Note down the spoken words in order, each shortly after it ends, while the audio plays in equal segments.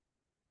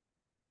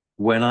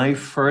When I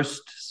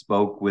first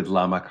spoke with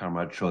Lama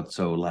Karma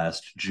Chotso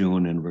last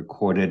June and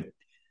recorded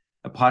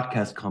a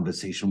podcast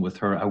conversation with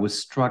her, I was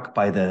struck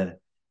by the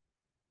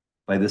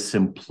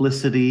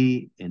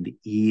simplicity and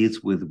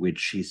ease with which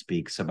she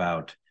speaks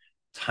about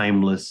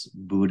timeless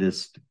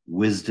Buddhist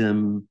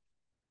wisdom,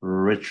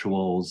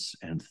 rituals,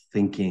 and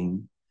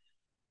thinking,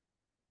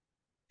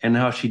 and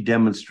how she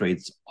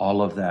demonstrates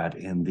all of that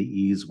in the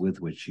ease with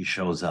which she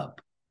shows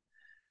up.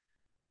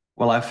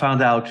 Well, I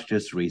found out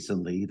just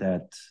recently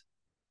that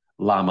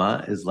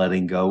Lama is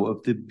letting go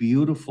of the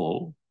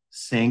beautiful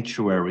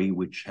sanctuary,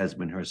 which has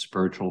been her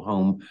spiritual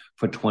home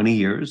for 20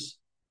 years,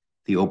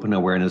 the Open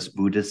Awareness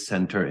Buddhist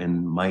Center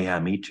in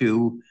Miami,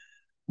 to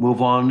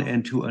move on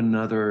into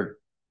another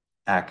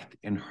act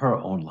in her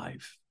own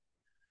life.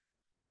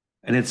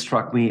 And it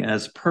struck me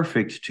as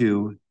perfect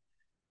to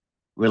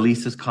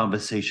release this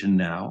conversation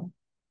now,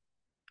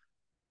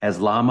 as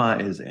Lama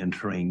is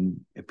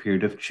entering a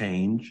period of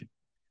change.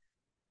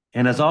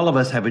 And as all of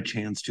us have a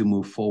chance to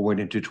move forward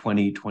into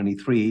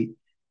 2023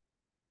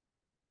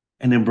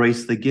 and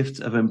embrace the gifts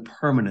of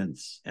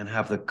impermanence and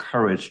have the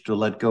courage to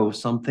let go of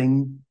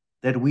something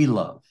that we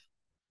love.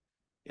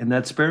 In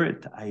that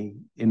spirit, I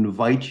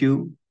invite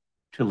you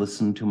to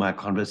listen to my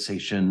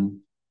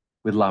conversation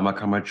with Lama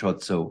Karma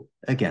Chotso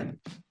again.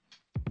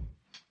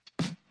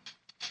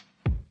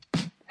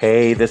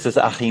 Hey, this is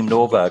Achim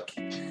Novak,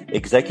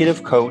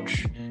 executive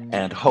coach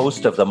and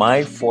host of the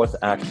My Fourth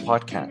Act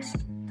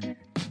podcast.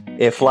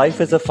 If life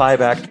is a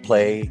 5-act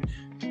play,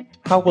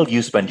 how will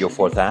you spend your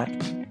fourth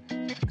act?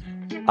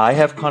 I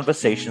have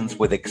conversations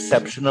with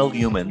exceptional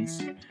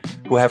humans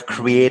who have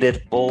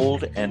created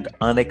bold and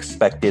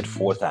unexpected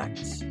fourth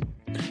acts.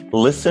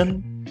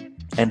 Listen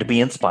and be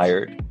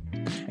inspired.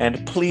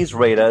 And please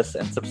rate us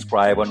and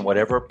subscribe on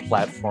whatever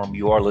platform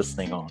you are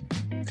listening on.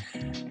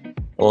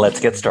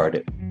 Let's get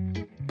started.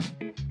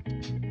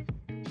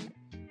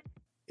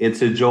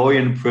 It's a joy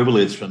and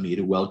privilege for me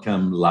to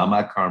welcome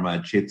Lama Karma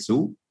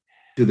Chotso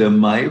to the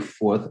My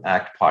Fourth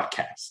Act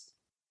podcast.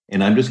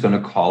 And I'm just going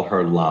to call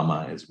her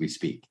Lama as we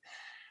speak.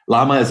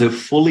 Lama is a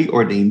fully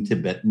ordained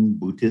Tibetan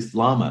Buddhist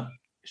Lama.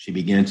 She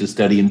began to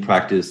study and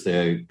practice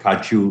the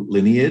Kagyu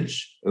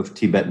lineage of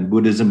Tibetan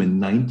Buddhism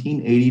in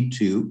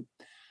 1982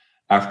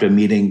 after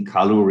meeting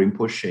Kalu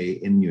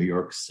Rinpoche in New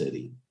York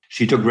City.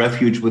 She took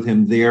refuge with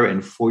him there,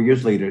 and 4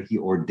 years later, he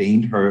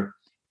ordained her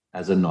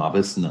as a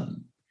novice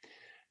nun.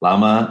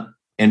 Lama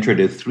entered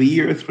a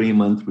 3-year,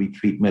 3-month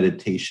retreat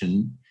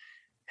meditation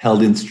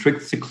held in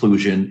strict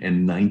seclusion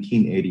in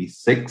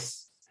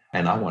 1986,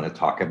 and I want to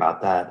talk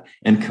about that,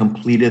 and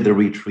completed the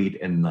retreat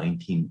in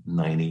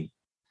 1990.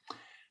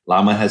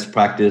 Lama has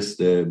practiced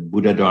the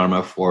Buddha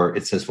Dharma for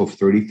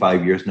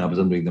 35 years now, but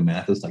I'm doing the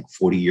math, it's like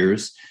 40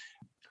 years.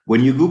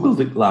 When you Google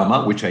the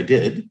Lama, which I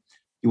did,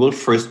 you will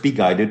first be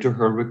guided to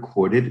her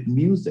recorded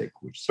music,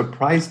 which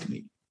surprised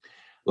me.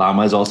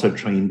 Lama is also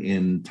trained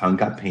in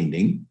Thangka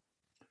painting.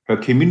 Her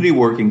community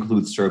work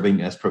includes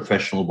serving as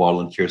professional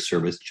volunteer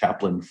service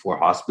chaplain for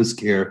hospice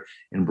care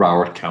in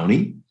Broward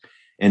County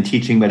and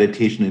teaching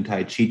meditation and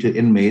Tai Chi to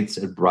inmates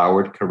at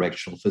Broward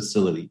Correctional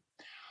Facility.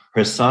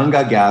 Her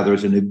Sangha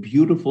gathers in a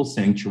beautiful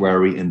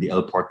sanctuary in the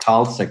El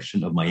Portal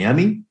section of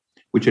Miami,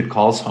 which it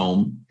calls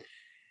home,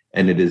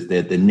 and it is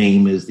that the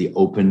name is the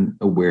Open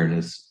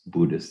Awareness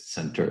Buddhist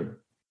Center.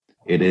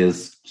 It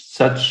is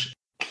such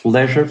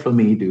pleasure for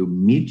me to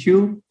meet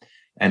you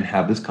and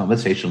have this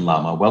conversation.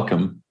 Lama,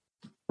 welcome.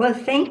 Well,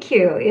 thank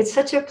you. It's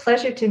such a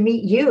pleasure to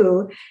meet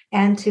you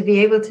and to be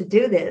able to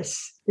do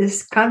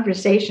this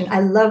conversation.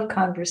 I love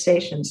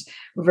conversations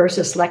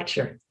versus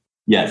lecture.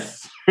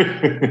 Yes.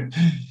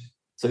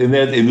 So in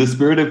the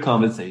spirit of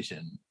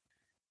conversation,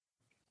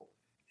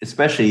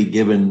 especially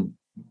given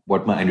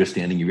what my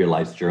understanding of your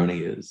life's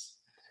journey is,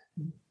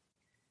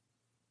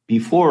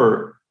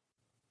 before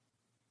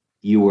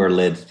you were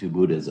led to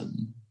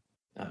Buddhism,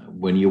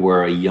 when you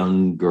were a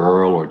young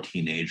girl or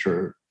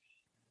teenager,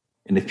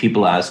 and if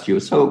people ask you,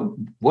 so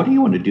what do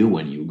you want to do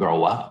when you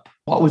grow up?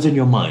 What was in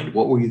your mind?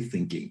 What were you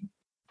thinking?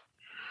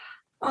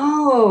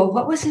 Oh,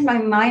 what was in my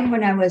mind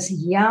when I was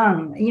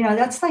young?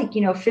 That's like,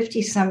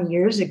 50 some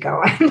years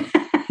ago.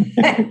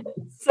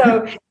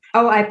 So,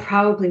 I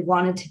probably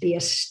wanted to be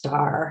a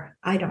star.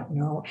 I don't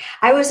know.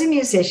 I was a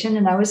musician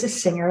and I was a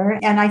singer.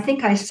 And I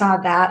think I saw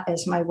that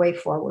as my way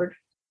forward.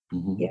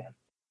 Mm-hmm.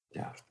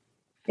 Yeah.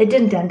 It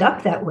didn't end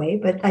up that way,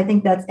 but I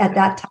think that's at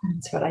that time,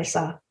 that's what I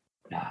saw.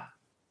 Yeah.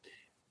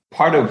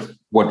 Part of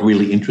what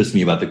really interests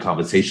me about the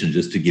conversation,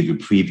 just to give you a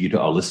preview to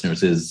our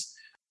listeners, is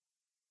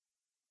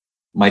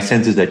my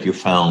sense is that you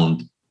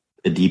found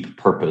a deep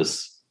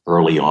purpose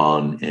early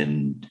on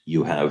and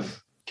you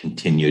have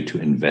continued to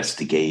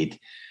investigate,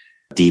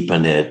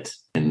 deepen it,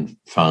 and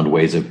found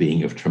ways of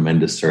being of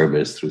tremendous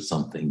service through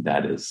something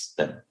that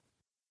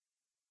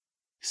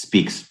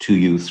speaks to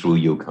you, through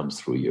you, comes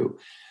through you.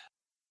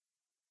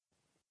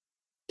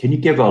 Can you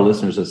give our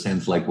listeners a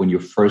sense, like when you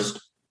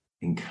first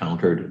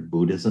encountered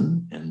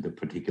Buddhism and the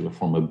particular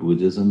form of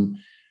Buddhism,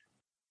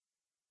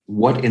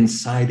 what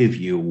inside of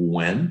you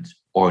went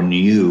or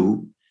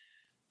knew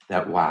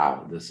that,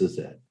 wow, this is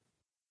it?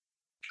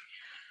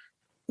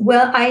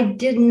 Well, I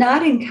did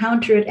not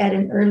encounter it at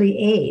an early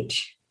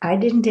age. I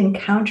didn't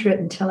encounter it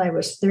until I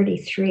was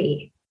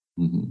 33.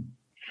 Mm-hmm.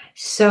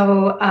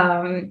 So,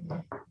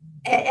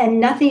 and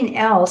nothing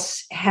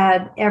else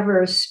had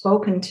ever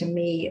spoken to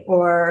me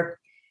or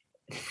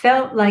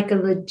felt like a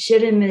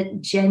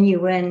legitimate,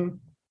 genuine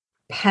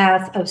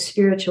path of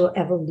spiritual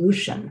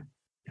evolution.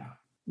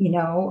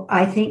 Yeah.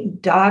 I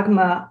think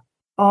dogma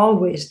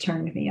always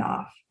turned me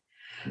off.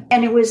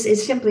 And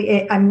it's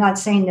simply, I'm not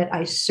saying that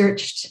I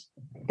searched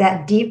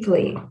that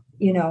deeply,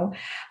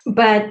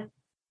 but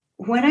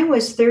when I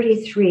was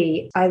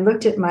 33, I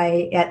looked at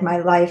my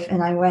life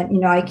and I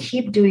went, I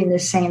keep doing the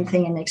same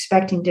thing and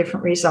expecting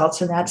different results.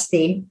 And that's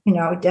the,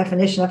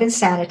 definition of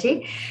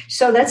insanity.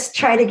 So let's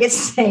try to get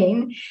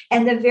sane.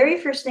 And the very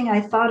first thing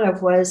I thought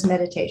of was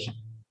meditation.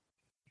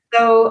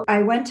 So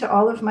I went to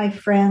all of my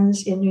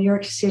friends in New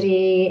York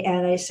City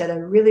and I said, I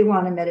really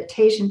want a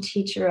meditation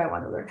teacher. I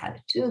want to learn how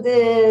to do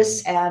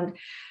this. And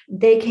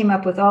they came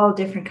up with all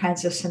different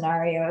kinds of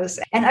scenarios.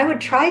 And I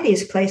would try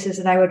these places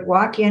and I would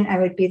walk in, I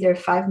would be there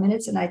 5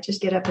 minutes and I'd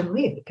just get up and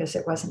leave because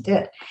it wasn't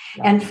it.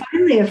 Yeah. And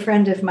finally, a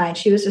friend of mine,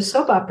 she was a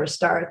soap opera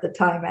star at the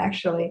time,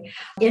 actually,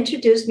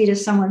 introduced me to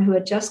someone who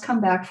had just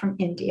come back from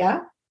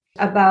India.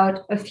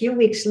 About a few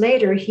weeks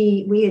later,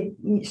 we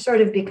had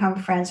sort of become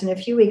friends. And a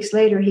few weeks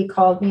later, he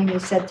called me and he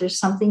said, there's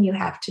something you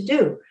have to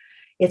do.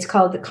 It's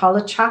called the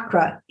Kala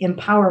Chakra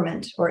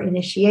empowerment or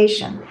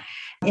initiation.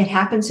 It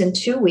happens in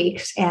 2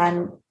 weeks.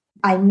 And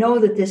I know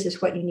that this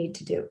is what you need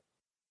to do.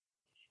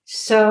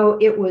 So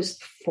it was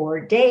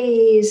 4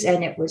 days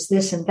and it was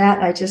this and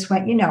that. I just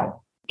went,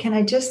 can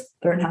I just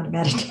learn how to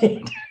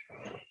meditate?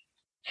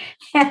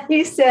 And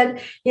he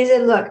said,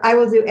 look, I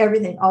will do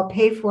everything. I'll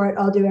pay for it.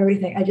 I'll do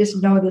everything. I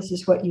just know this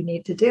is what you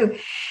need to do.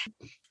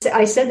 So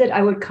I said that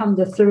I would come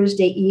the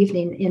Thursday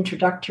evening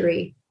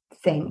introductory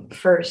thing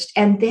first.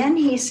 And then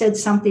he said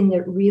something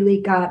that really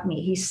got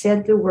me. He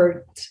said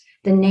the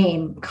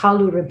name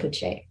Kalu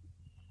Rinpoche.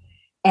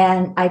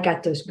 And I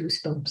got those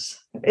goosebumps,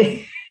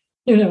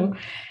 and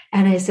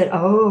I said,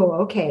 oh,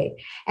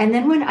 okay. And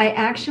then when I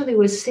actually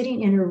was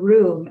sitting in a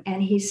room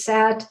and he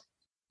sat,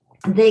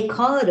 they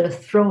call it a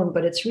throne,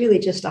 but it's really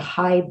just a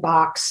high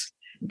box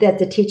that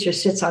the teacher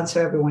sits on so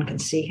everyone can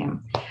see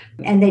him.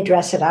 And they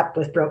dress it up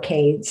with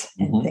brocades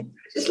and things.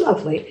 It's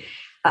lovely,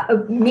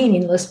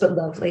 meaningless, but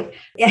lovely.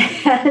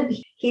 And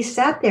he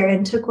sat there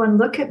and took one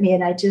look at me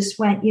and I just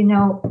went,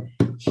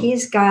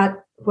 he's got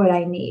what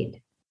I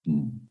need.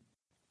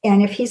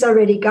 And if he's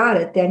already got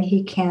it, then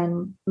he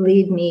can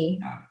lead me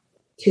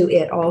to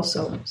it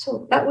also.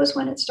 So that was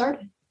when it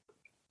started.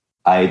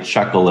 I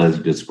chuckle as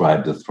you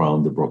described the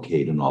throne, the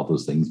brocade, and all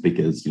those things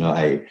because,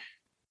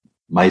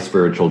 my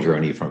spiritual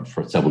journey for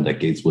several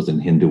decades was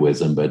in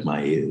Hinduism, but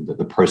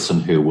the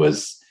person who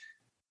was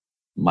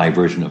my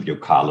version of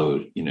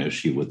Yokalu,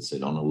 she would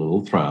sit on a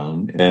little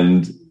throne.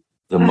 And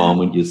the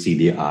moment you see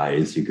the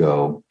eyes, you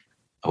go,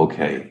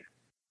 okay,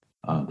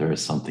 there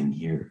is something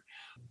here.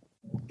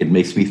 It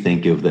makes me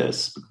think of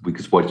this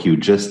because what you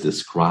just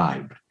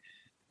described,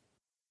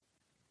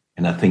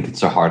 and I think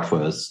it's so hard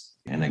for us,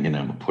 and again,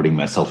 I'm putting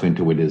myself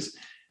into it, is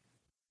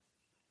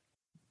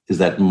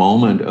that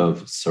moment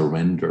of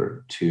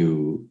surrender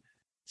to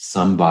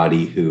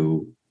somebody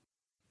who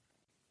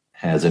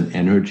has an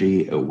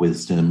energy, a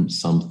wisdom,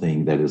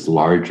 something that is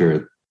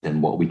larger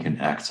than what we can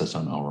access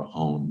on our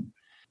own.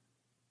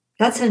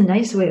 That's a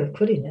nice way of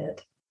putting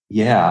it.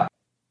 Yeah.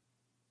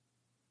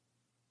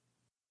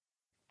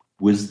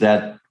 Was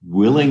that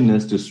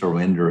willingness to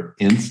surrender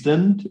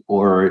instant,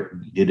 or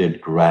did it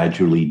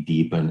gradually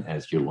deepen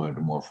as you learned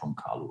more from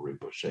Kalu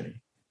Rinpoche?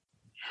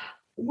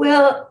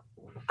 Well,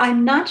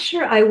 I'm not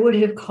sure I would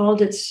have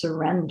called it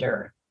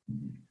surrender.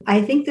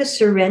 I think the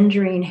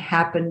surrendering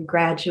happened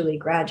gradually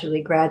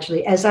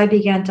as I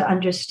began to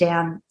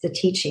understand the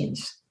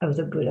teachings of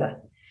the Buddha.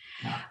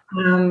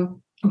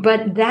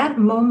 But that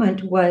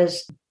moment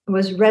was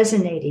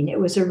resonating. It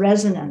was a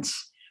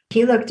resonance.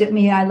 He looked at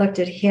me, I looked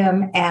at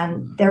him,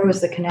 and there was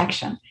the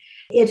connection.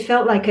 It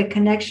felt like a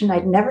connection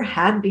I'd never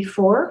had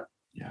before.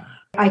 Yeah.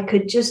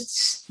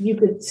 You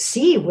could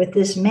see with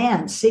this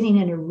man sitting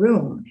in a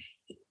room,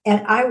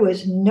 and I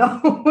was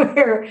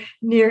nowhere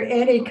near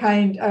any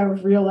kind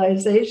of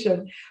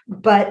realization,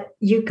 but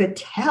you could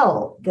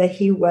tell that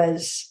he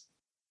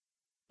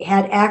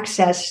had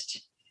accessed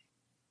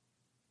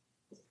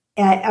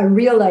a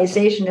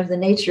realization of the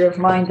nature of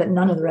mind that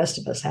none of the rest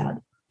of us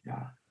had.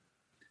 Yeah.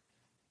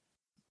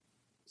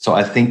 So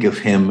I think of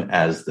him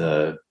as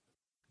the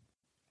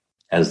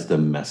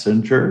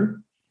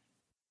messenger,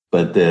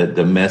 but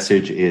the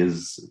message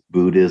is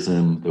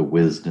Buddhism, the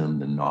wisdom,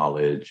 the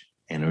knowledge,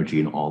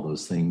 energy, and all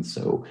those things.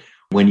 So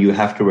when you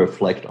have to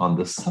reflect on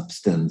the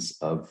substance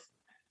of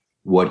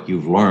what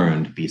you've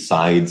learned,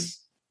 besides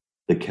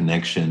the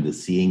connection, the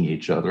seeing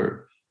each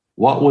other,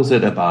 what was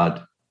it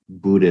about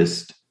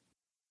Buddhist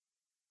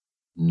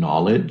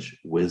knowledge,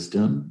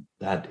 wisdom,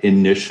 that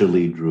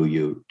initially drew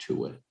you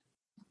to it?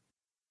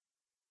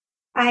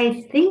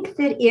 I think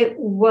that it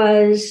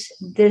was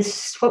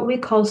this, what we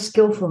call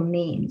skillful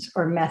means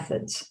or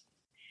methods.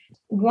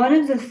 one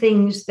of the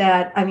things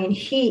that, I mean,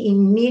 he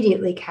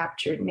immediately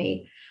captured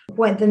me.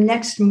 When the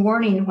next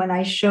morning, when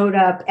I showed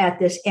up at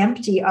this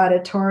empty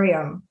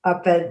auditorium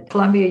up at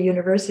Columbia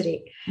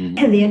University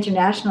in the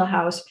International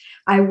House,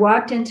 I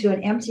walked into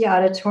an empty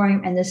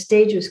auditorium and the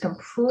stage was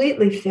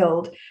completely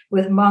filled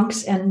with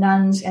monks and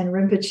nuns and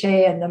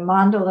Rinpoche and the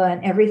mandala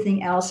and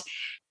everything else.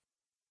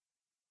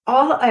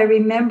 All I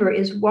remember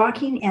is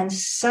walking and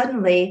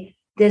suddenly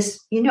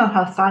this, you know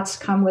how thoughts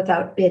come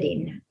without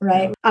bidding,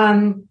 right?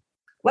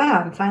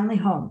 Wow, I'm finally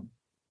home.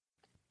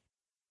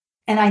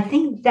 And I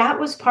think that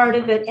was part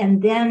of it.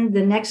 And then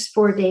the next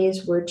 4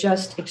 days were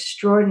just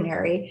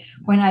extraordinary.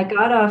 When I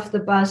got off the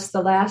bus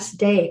the last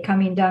day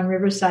coming down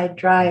Riverside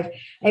Drive,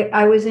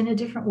 I was in a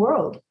different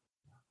world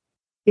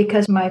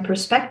because my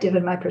perspective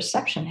and my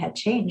perception had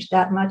changed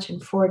that much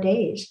in 4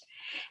 days.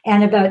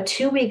 And about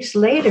 2 weeks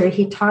later,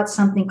 he taught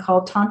something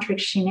called Tantric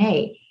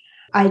Shine.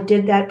 I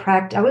did that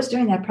practice. I was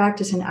doing that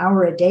practice an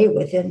hour a day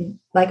within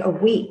like a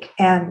week.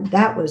 And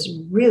that was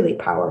really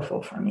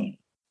powerful for me.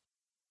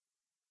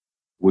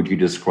 Would you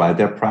describe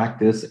that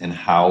practice and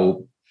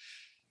how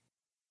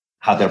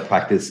that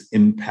practice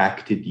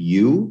impacted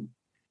you?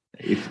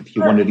 If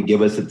you wanted to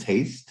give us a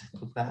taste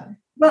of that.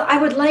 Well, I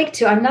would like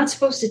to. I'm not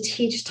supposed to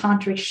teach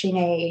Tantric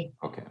Shine.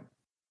 Okay.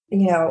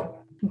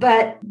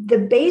 But the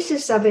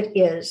basis of it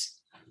is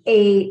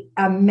a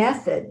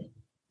method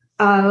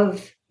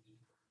of,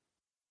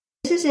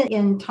 this is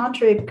in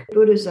Tantric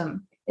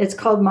Buddhism. It's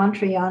called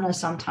Mantrayana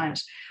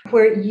sometimes,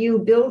 where you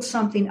build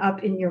something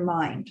up in your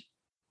mind.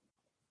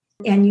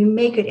 And you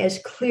make it as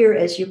clear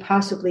as you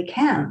possibly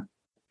can.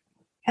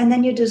 And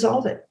then you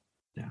dissolve it.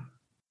 Yeah.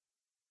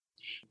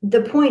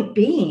 The point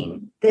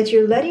being that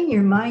you're letting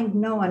your mind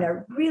know on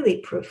a really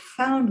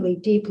profoundly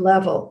deep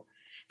level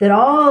that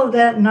all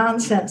that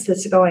nonsense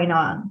that's going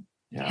on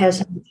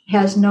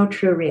has no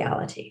true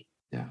reality.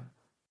 Yeah.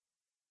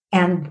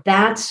 And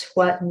that's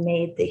what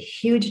made the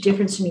huge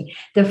difference to me.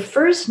 The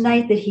first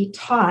night that he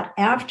taught,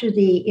 after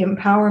the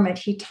empowerment,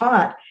 he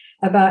taught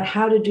about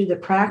how to do the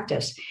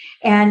practice.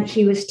 And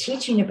he was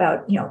teaching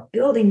about,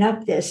 building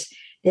up this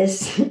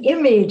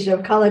image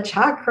of Kala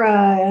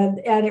Chakra.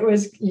 And it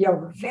was,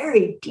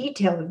 very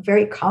detailed and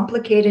very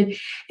complicated.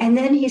 And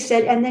then he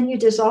said, and then you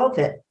dissolve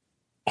it.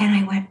 And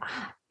I went,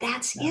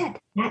 that's it.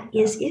 That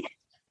is it.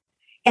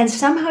 And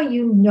somehow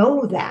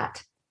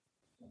that,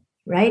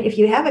 right? If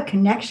you have a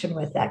connection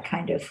with that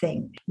kind of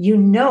thing,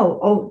 that's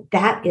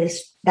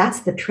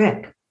the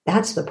trick.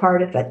 That's the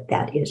part of it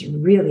that is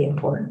really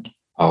important.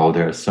 Oh,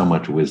 there's so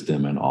much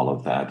wisdom in all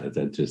of that.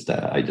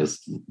 I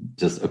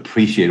just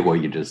appreciate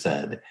what you just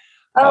said.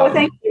 Oh,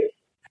 thank you.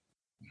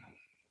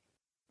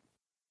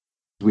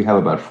 We have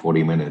about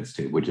 40 minutes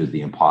which is the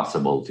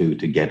impossible to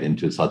get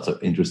into such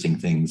interesting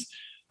things.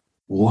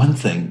 One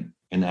thing,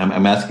 and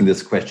I'm asking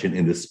this question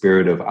in the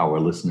spirit of our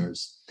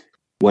listeners.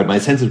 What my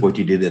sense is what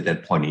you did at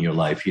that point in your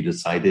life, you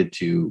decided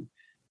to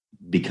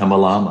become a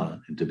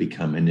Lama and to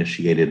become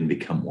initiated and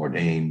become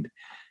ordained.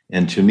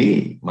 And to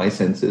me, my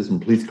sense is,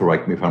 and please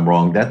correct me if I'm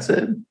wrong, that's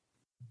an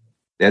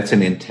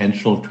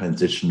intentional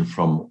transition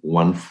from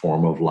one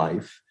form of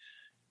life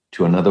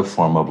to another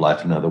form of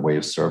life, another way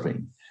of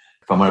serving.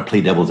 If I'm going to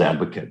play devil's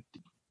advocate,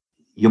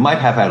 you might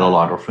have had a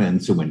lot of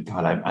friends who went,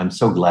 God, I'm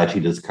so glad she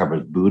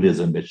discovered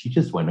Buddhism, but she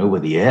just went over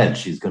the edge.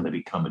 She's going to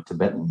become a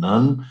Tibetan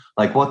nun.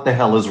 Like, what the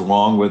hell is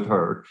wrong with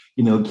her?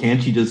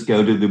 Can't she just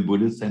go to the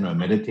Buddhist center and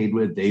meditate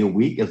a day a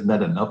week? Isn't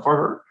that enough for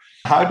her?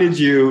 How did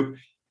you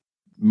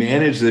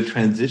manage the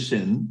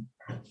transition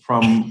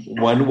from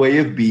one way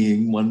of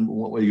being,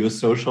 your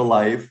social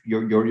life,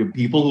 your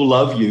people who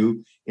love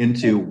you,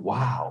 into,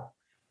 wow,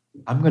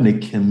 I'm going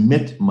to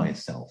commit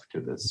myself to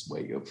this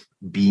way of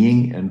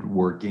being and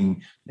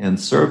working and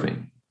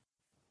serving?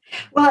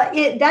 Well,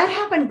 that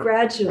happened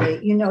gradually.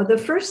 The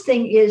first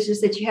thing is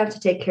that you have to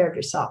take care of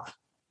yourself.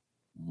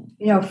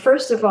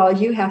 First of all,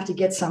 you have to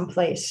get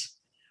someplace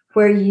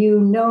where you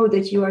know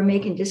that you are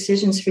making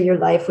decisions for your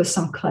life with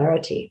some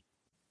clarity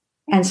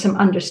and some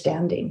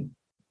understanding.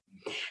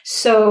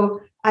 So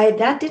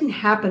that didn't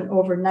happen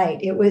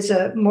overnight. It was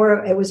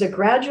a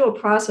gradual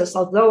process,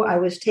 although I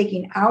was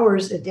taking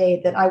hours a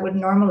day that I would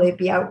normally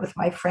be out with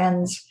my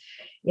friends,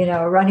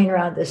 running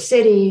around the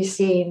city,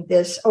 seeing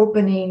this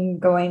opening,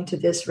 going to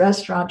this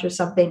restaurant or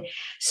something.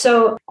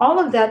 So all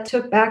of that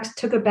took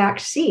a back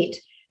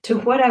seat to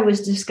what I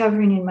was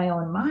discovering in my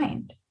own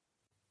mind.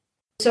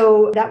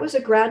 So that was a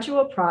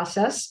gradual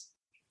process.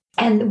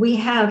 And we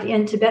have,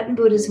 in Tibetan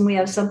Buddhism, we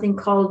have something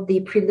called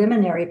the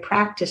preliminary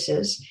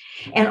practices.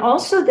 And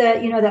also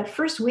that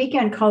first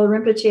weekend, Kala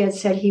Rinpoche had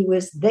said he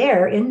was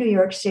there in New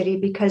York City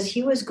because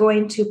he was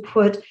going to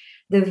put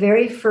the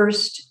very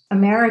first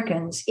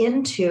Americans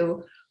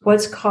into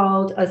what's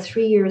called a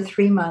 3-year,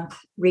 3-month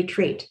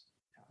retreat.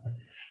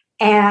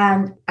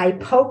 And I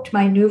poked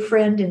my new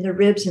friend in the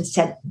ribs and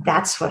said,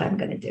 that's what I'm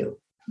going to do.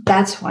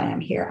 That's why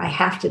I'm here. I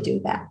have to do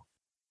that.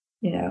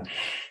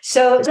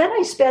 So then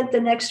I spent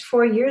the next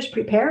 4 years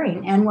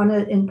preparing,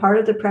 and part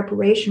of the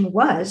preparation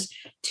was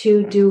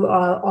to do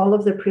all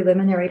of the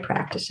preliminary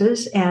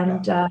practices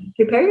and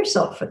prepare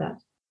yourself for that.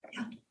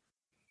 Yeah.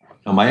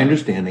 Now, my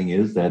understanding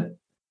is that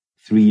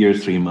 3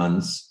 years, 3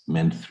 months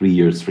meant 3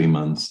 years, 3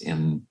 months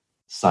in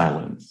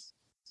silence.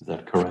 Is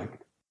that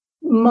correct?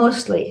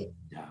 Mostly.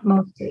 Yeah.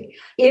 Mostly.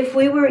 If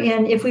we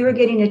were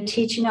getting a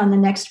teaching on the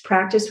next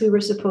practice we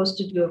were supposed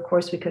to do, of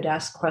course, we could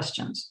ask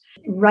questions.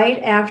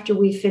 Right after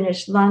we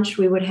finished lunch,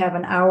 we would have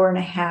an hour and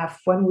a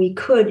half when we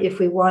could, if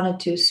we wanted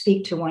to,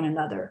 speak to one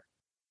another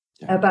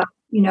about,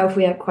 if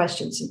we had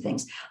questions and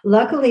things.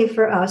 Luckily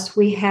for us,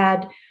 we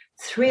had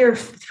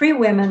three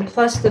women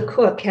plus the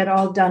cook had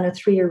all done a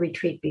 3-year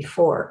retreat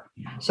before.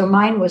 So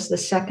mine was the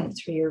second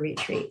 3-year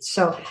retreat.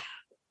 So,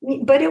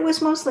 but it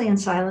was mostly in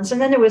silence.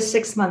 And then there was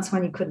 6 months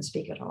when you couldn't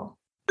speak at all.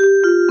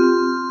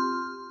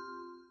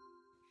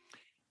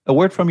 A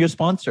word from your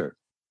sponsor.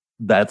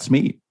 That's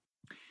me.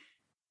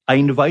 I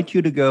invite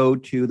you to go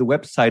to the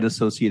website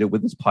associated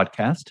with this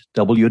podcast,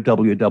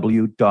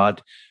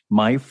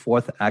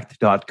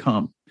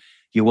 www.myfourthact.com.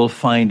 You will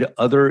find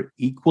other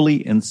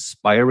equally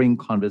inspiring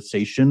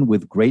conversation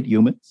with great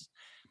humans.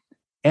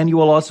 And you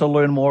will also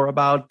learn more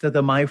about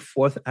the My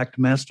Fourth Act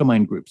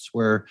mastermind groups,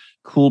 where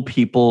cool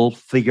people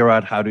figure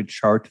out how to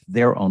chart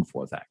their own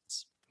fourth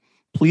acts.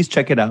 Please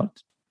check it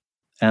out.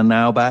 And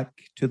now back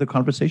to the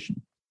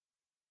conversation.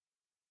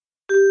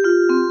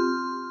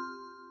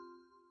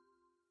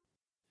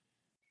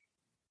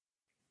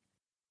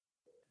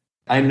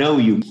 I know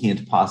you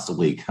can't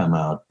possibly come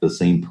out the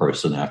same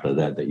person after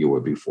that you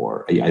were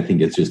before. I think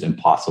it's just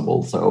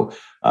impossible. So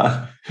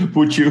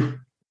would you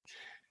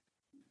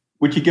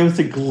give us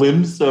a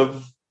glimpse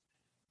of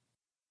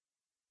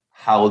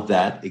how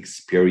that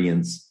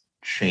experience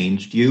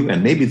changed you?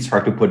 And maybe it's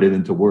hard to put it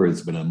into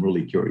words, but I'm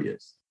really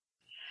curious.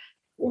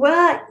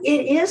 Well,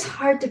 it is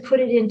hard to put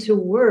it into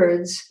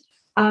words.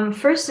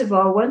 First of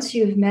all, once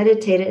you've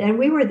meditated, and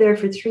we were there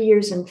for 3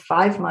 years and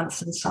 5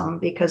 months and some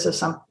because of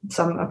some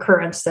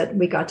occurrence that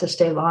we got to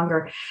stay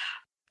longer.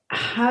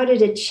 How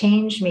did it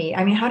change me?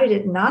 I mean, how did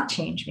it not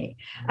change me?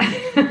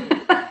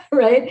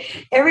 Right?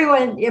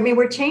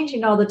 We're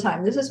changing all the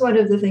time. This is one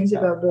of the things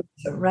about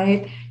Buddhism,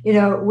 right?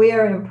 We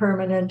are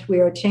impermanent.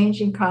 We are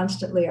changing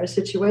constantly. Our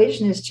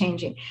situation is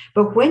changing.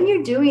 But when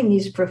you're doing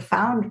these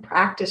profound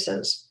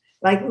practices,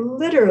 like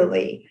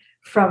literally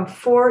from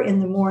 4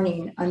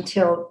 a.m.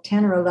 until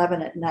 10 or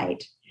 11 at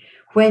night,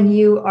 when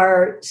you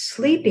are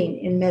sleeping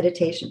in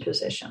meditation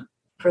position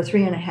for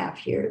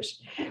 3.5 years,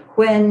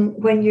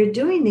 when you're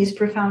doing these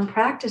profound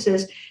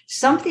practices,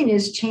 something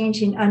is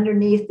changing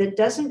underneath that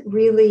doesn't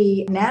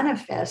really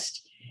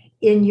manifest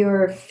in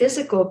your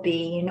physical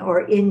being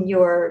or in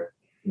your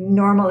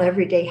normal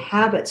everyday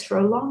habits for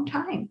a long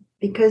time,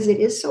 because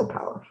it is so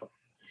powerful.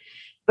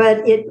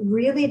 But it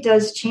really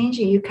does change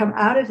you. You come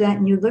out of that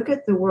and you look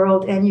at the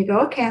world and you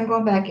go, okay, I'm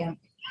going back in.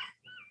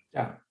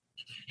 Yeah.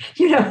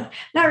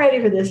 Not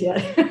ready for this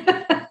yet.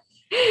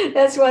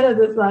 That's one of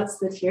the thoughts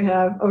that you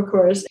have, of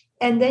course.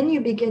 And then you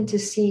begin to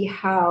see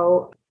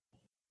how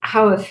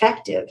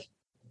effective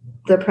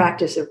the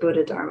practice of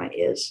Buddha Dharma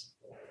is,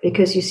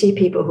 because you see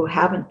people who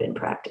haven't been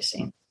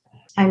practicing.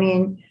 I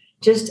mean,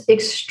 just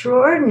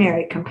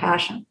extraordinary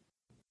compassion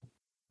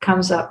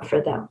comes up for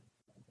them.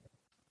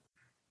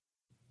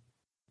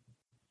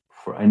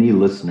 For any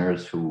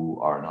listeners who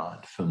are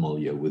not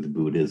familiar with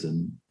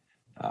Buddhism,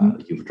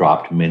 you've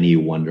dropped many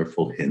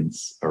wonderful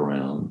hints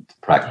around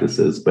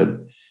practices, but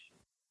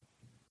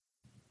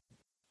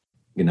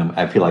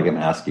I feel like I'm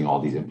asking all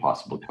these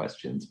impossible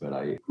questions, but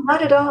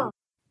not at all.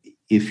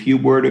 If you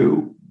were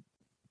to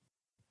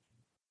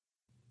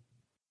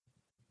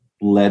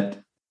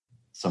let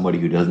somebody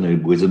who doesn't know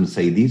Buddhism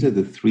say, these are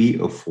the 3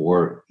 or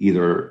 4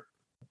 either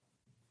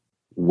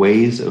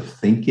ways of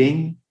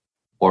thinking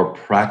or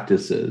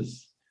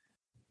practices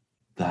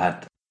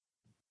that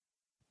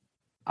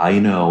I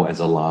know as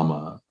a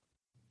Lama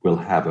will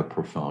have a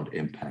profound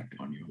impact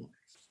on your life,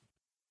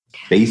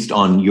 based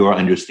on your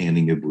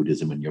understanding of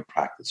Buddhism and your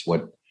practice,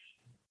 what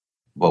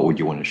would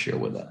you want to share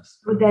with us?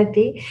 Would that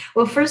be?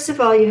 Well, first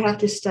of all, you have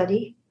to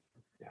study.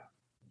 Yeah.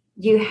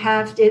 You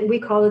have to, we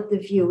call it the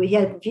view. We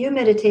had view,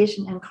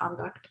 meditation, and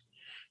conduct.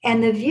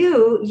 And the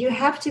view, you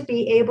have to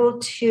be able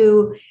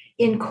to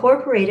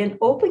incorporate and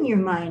open your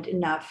mind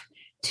enough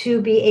to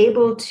be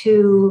able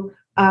to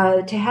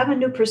have a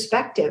new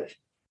perspective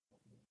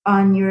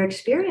on your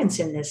experience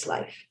in this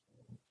life.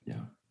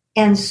 Yeah.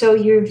 And so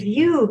your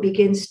view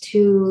begins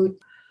to,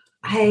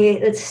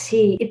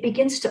 it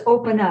begins to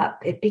open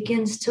up. It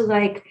begins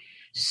to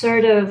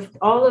sort of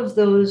all of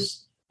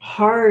those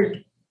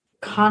hard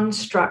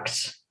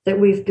constructs that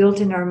we've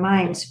built in our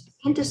minds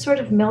begin to sort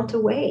of melt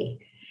away,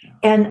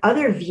 and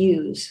other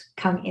views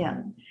come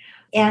in.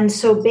 And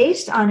so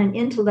based on an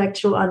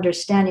intellectual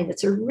understanding,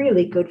 that's a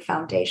really good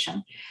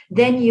foundation.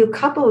 Then you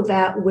couple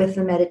that with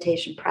the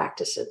meditation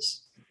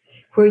practices,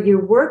 where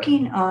you're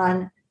working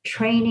on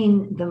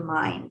training the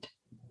mind.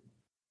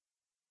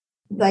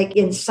 Like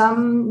in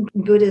some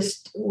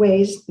Buddhist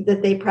ways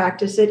that they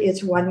practice it,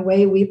 it's one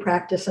way, we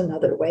practice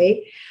another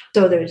way.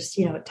 So there's,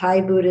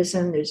 Thai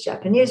Buddhism, there's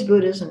Japanese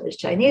Buddhism, there's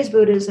Chinese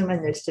Buddhism,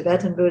 and there's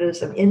Tibetan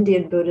Buddhism,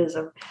 Indian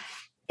Buddhism.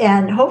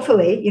 And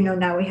hopefully,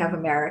 now we have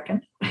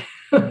American.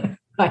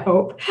 I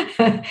hope.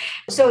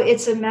 So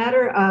it's a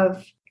matter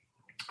of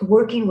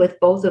working with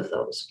both of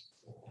those.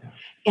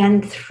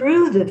 And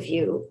through the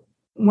view,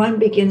 one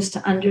begins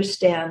to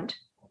understand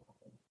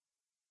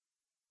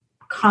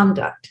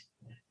conduct.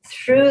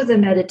 Through the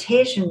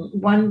meditation,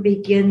 one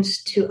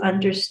begins to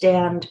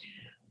understand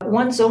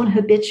one's own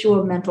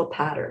habitual mental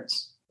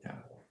patterns. Yeah.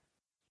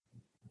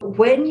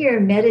 When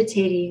you're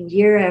meditating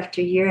year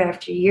after year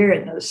after year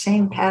and those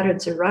same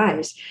patterns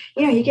arise,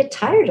 you get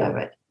tired of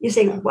it. You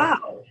say,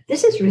 wow,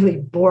 this is really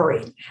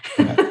boring.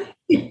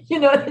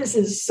 Yeah. This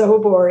is so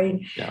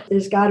boring. Yeah.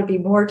 There's got to be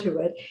more to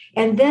it.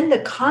 And then the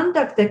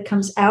conduct that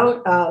comes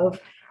out of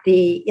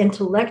the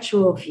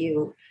intellectual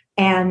view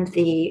and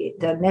the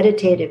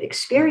meditative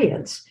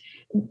experience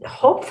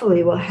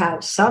hopefully will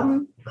have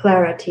some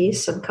clarity,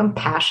 some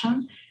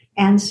compassion,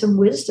 and some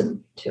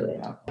wisdom to it.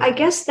 Yeah. I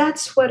guess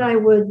that's what I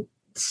would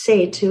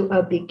say to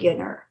a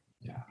beginner.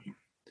 Yeah.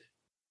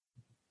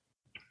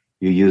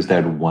 You use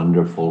that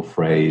wonderful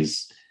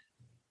phrase,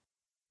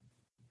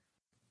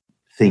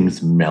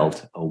 things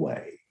melt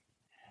away.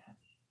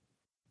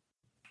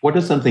 What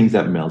are some things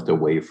that melt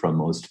away from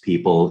most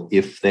people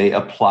if they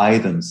apply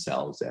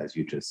themselves, as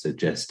you just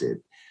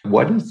suggested?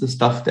 What is the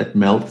stuff that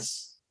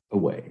melts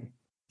away?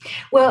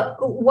 Well,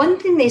 one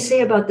thing they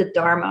say about the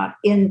Dharma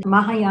in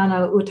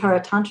Mahayana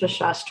Uttara Tantra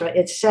Shastra,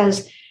 it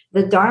says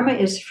the Dharma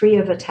is free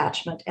of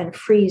attachment and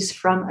frees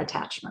from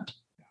attachment.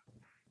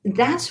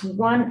 That's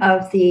one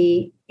of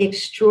the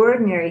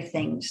extraordinary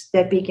things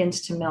that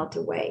begins to melt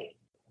away,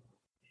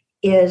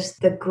 is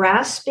the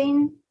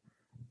grasping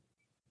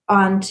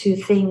onto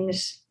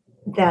things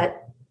that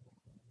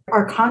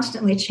are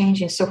constantly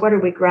changing. So what are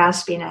we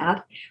grasping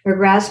at? We're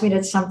grasping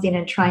at something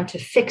and trying to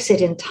fix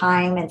it in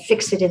time and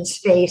fix it in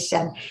space,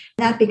 and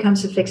that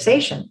becomes a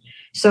fixation.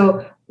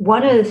 So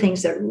one of the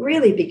things that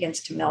really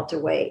begins to melt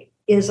away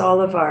is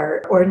all of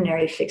our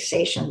ordinary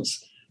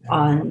fixations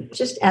on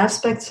just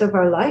aspects of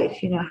our life,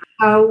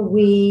 how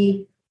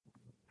we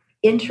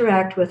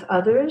interact with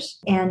others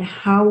and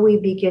how we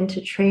begin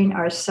to train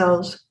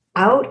ourselves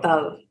out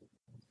of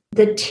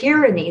the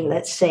tyranny,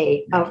 let's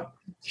say, of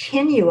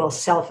continual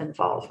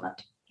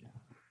self-involvement.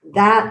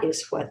 That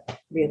is what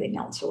really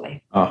melts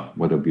away. Oh,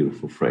 what a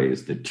beautiful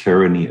phrase. The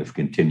tyranny of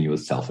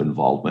continuous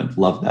self-involvement.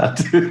 Love that.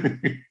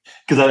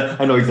 Because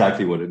I know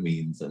exactly what it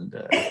means. And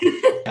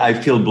I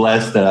feel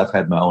blessed that I've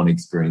had my own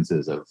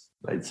experiences of,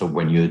 so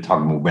when you're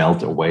talking about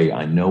melt away,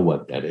 I know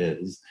what that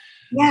is.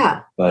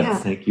 Yeah. But yeah.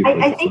 Thank you for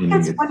explaining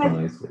it so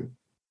nicely.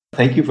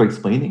 Thank you for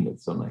explaining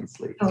it so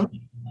nicely. Oh.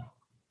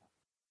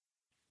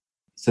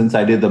 Since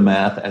I did the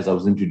math as I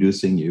was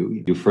introducing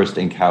you, you first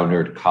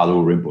encountered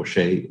Kalu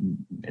Rinpoche,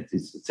 it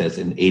says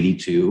in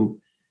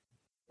 82.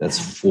 That's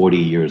 40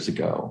 years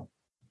ago.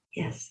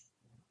 Yes.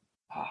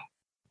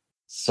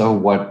 So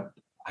what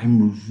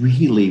I'm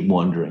really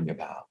wondering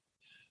about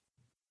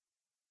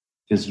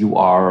is you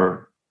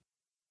are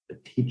a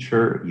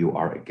teacher, you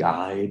are a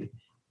guide,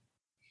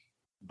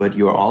 but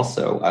you're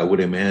also, I would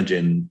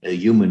imagine, a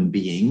human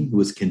being who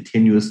is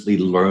continuously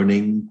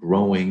learning,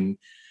 growing,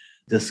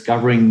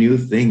 discovering new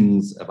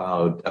things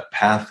about a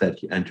path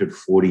that you entered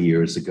 40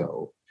 years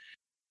ago.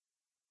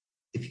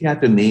 If you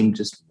had to name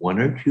just one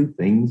or two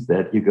things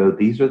that you go,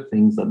 these are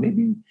things that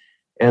maybe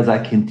as I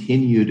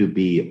continue to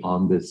be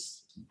on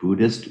this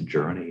Buddhist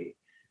journey,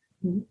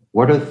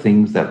 what are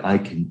things that I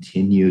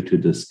continue to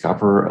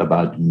discover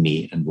about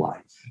me and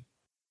life?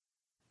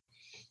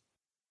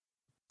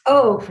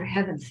 Oh, for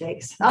heaven's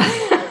sakes.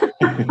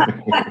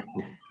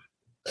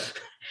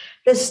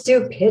 The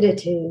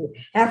stupidity.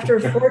 After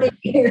 40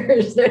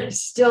 years, they're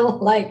still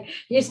like,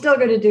 you're still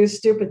going to do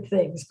stupid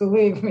things,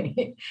 believe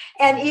me.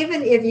 And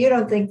even if you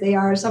don't think they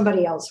are,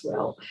 somebody else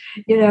will.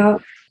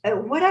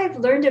 What I've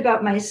learned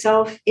about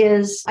myself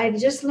is I've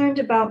just learned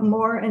about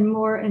more and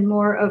more and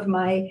more of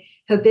my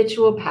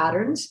habitual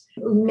patterns.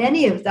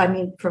 Many of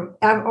them, from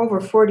over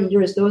 40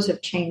 years, those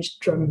have changed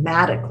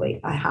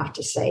dramatically, I have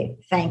to say,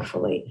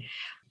 thankfully.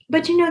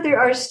 But, there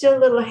are still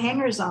little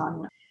hangers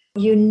on.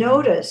 You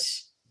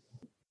notice,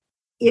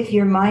 if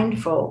you're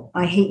mindful,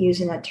 I hate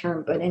using that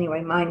term, but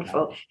anyway,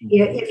 mindful,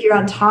 if you're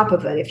on top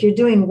of it, if you're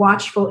doing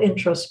watchful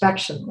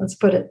introspection, let's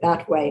put it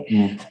that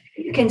way,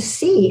 you can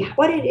see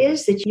what it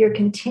is that you're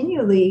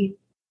continually,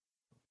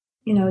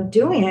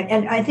 doing it.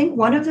 And I think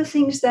one of the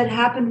things that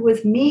happened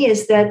with me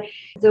is that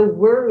the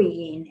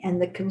worrying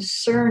and the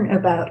concern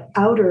about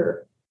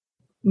outer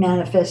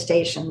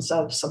manifestations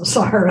of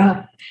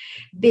samsara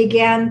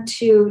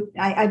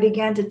I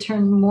began to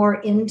turn more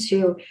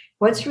into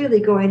what's really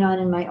going on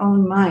in my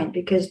own mind,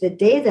 because the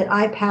day that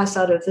I pass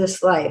out of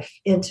this life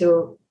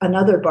into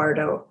another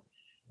bardo,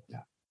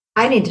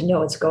 I need to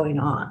know what's going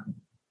on.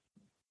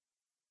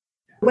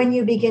 When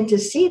you begin to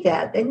see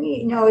that, then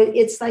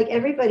it's like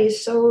everybody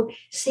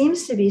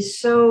seems to be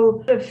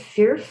so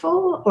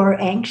fearful or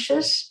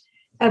anxious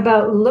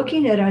about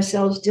looking at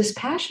ourselves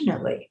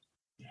dispassionately.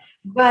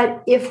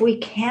 But if we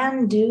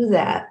can do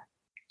that,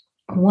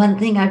 one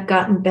thing I've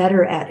gotten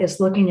better at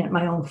is looking at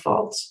my own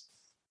faults.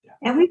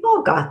 And we've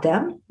all got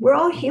them. We're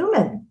all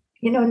human.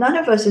 None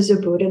of us is a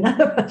Buddha.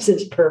 None of us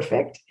is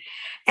perfect.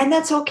 And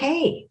that's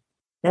okay.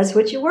 That's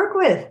what you work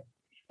with.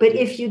 But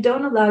if you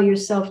don't allow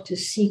yourself to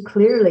see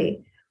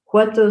clearly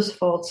what those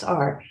faults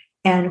are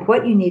and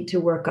what you need to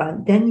work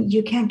on, then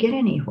you can't get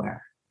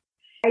anywhere.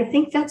 I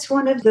think that's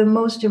one of the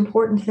most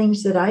important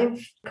things that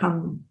I've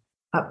come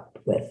up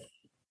with.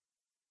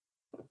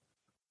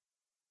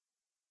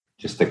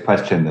 Just the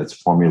question that's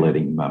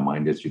formulating in my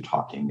mind as you're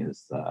talking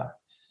is,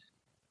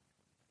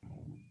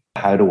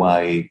 how do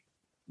I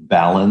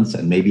balance,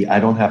 and maybe I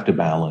don't have to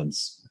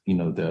balance,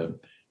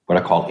 what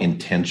I call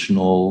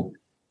intentional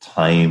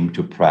time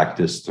to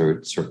practice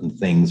certain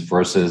things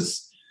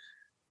versus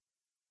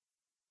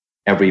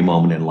every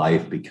moment in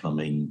life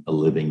becoming a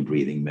living,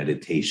 breathing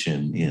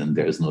meditation, and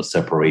there's no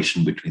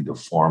separation between the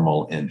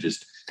formal and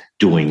just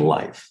doing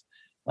life.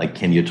 Like,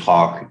 can you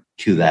talk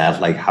to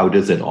that? Like, how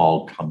does it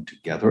all come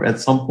together at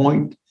some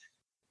point?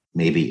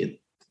 Maybe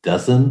it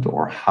doesn't,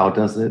 or how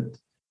does it?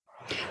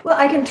 Well,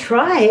 I can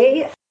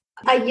try.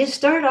 You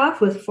start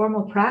off with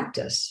formal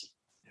practice,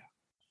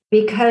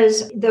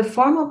 because the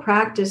formal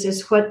practice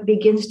is what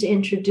begins to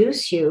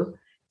introduce you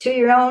to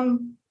your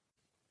own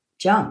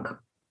junk.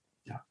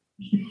 Yeah.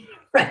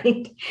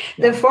 Right?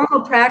 Yeah. The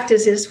formal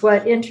practice is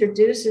what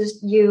introduces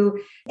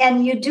you,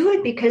 and you do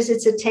it because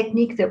it's a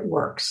technique that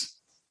works.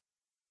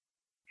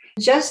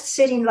 Just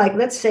sitting, like,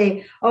 let's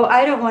say,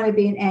 I don't want to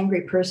be an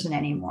angry person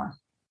anymore.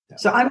 Yeah.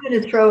 So I'm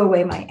going to throw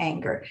away my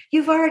anger.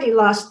 You've already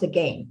lost the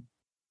game.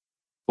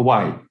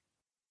 Why?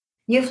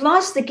 You've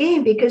lost the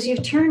game because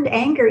you've turned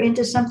anger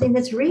into something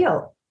that's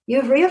real.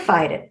 You've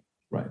reified it.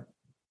 Right.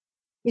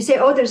 You say,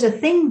 there's a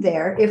thing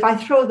there. If I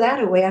throw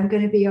that away, I'm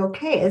going to be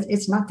okay.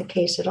 It's not the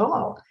case at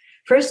all.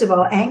 First of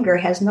all, anger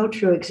has no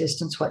true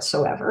existence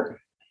whatsoever.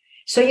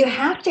 So you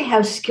have to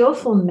have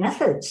skillful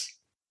methods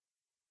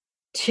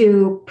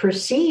to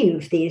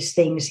perceive these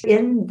things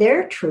in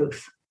their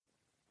truth,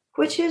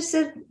 which is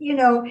that,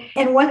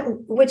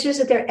 which is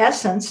that their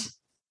essence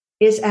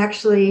is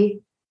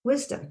actually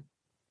wisdom.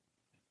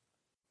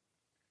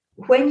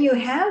 When you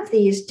have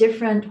these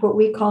different, what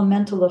we call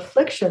mental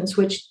afflictions,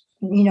 which,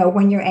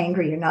 when you're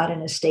angry, you're not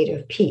in a state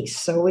of peace.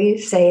 So we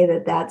say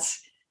that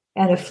that's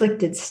an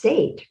afflicted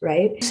state,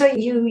 right? So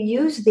you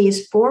use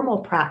these formal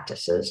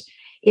practices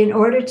in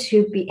order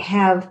to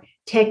have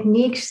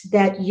techniques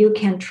that you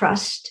can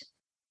trust,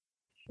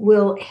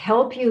 will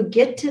help you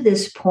get to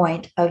this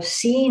point of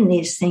seeing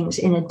these things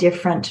in a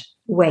different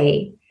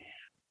way,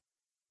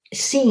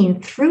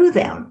 seeing through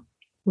them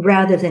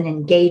rather than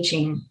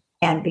engaging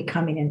and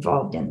becoming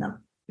involved in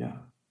them. Yeah.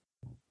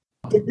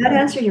 Did that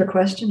answer your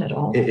question at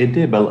all? It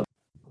did, but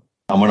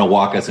I'm going to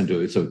walk us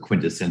into a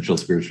quintessential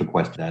spiritual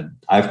question that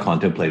I've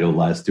contemplated over the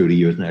last 30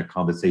 years in our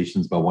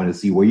conversations, but I want to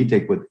see where you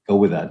go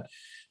with that.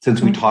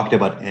 Since we talked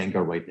about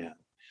anger right now.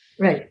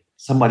 Right.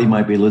 Somebody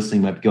might be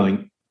listening, might be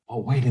going,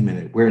 wait a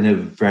minute. We're in a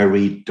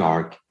very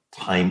dark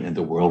time in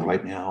the world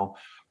right now.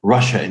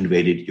 Russia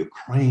invaded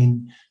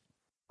Ukraine.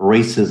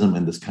 Racism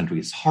in this country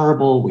is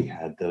horrible. We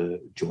had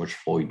the George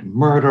Floyd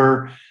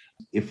murder.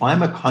 If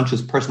I'm a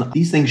conscious person,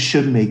 these things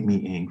should make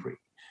me angry.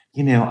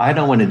 I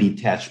don't want to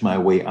detach my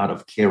way out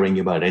of caring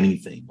about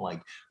anything.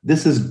 Like,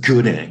 this is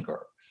good anger.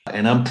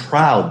 And I'm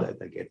proud that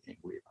I get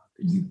angry about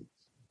this.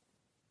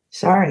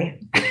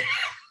 Sorry.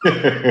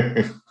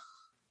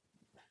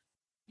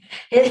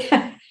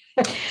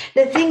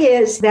 The thing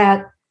is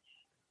that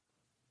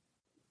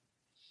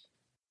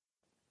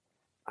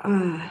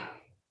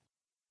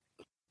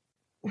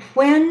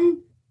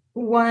when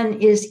one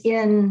is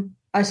in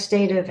a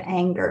state of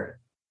anger,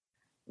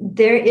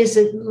 there is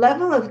a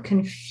level of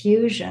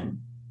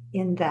confusion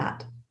in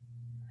that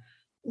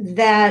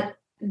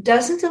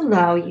doesn't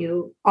allow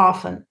you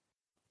often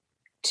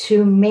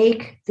to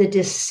make the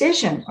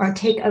decision or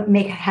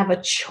have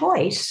a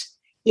choice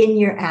in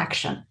your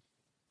action.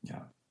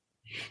 Yeah.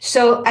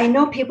 So I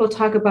know people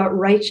talk about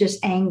righteous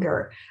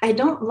anger. I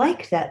don't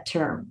like that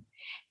term.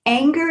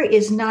 Anger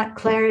is not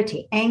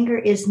clarity. Anger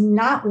is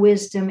not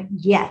wisdom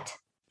yet.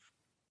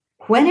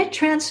 When it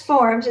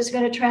transforms, it's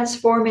going to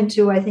transform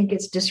into, I think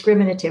it's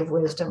discriminative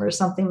wisdom or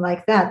something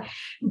like that.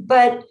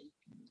 But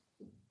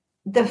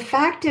the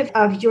fact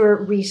of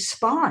your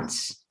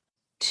response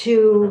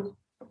to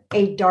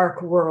a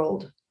dark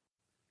world,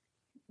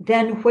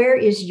 then where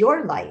is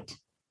your light?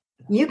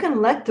 You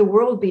can let the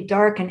world be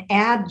dark and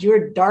add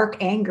your dark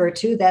anger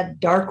to that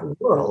dark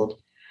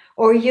world,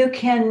 or you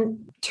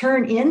can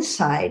turn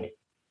inside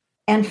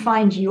and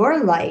find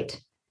your light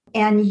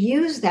and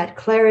use that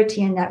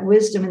clarity and that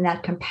wisdom and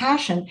that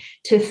compassion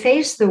to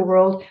face the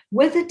world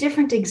with a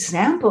different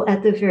example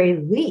at the very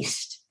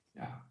least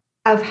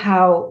of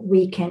how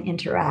we can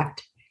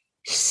interact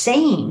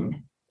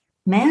sane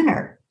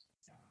manner.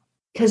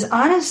 Because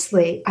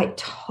honestly, I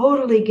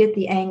totally get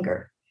the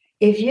anger.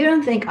 If you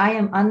don't think I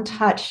am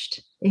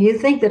untouched, if you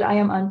think that I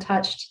am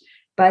untouched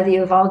by the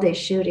Uvalde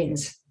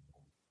shootings,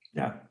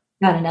 got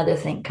another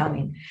thing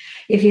coming.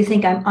 If you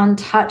think I'm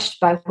untouched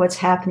by what's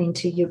happening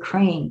to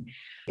Ukraine,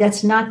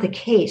 that's not the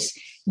case.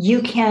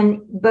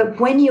 But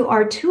when you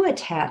are too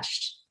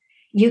attached,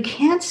 you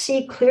can't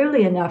see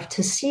clearly enough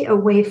to see a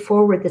way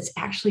forward that's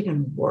actually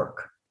going to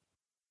work.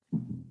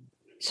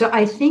 So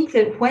I think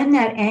that when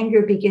that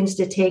anger begins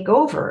to take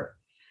over,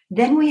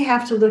 then we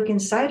have to look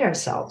inside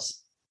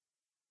ourselves,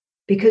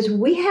 because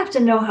we have to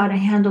know how to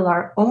handle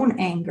our own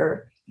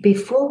anger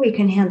before we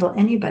can handle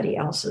anybody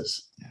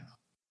else's. Yeah.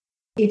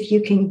 If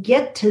you can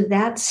get to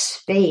that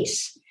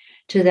space,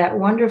 to that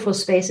wonderful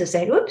space of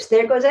saying, whoops,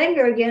 there goes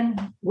anger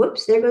again.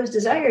 Whoops, there goes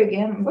desire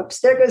again. Whoops,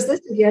 there goes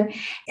this again.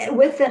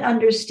 With an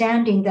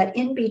understanding that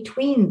in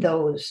between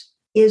those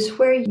is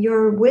where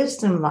your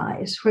wisdom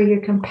lies, where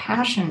your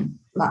compassion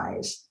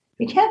lies.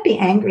 You can't be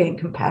angry and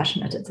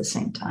compassionate at the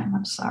same time.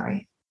 I'm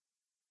sorry.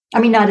 I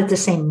mean, not at the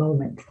same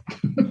moment.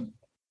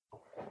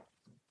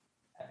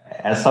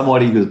 As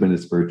somebody who's been a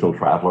spiritual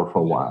traveler for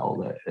a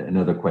while,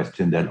 another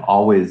question that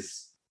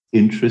always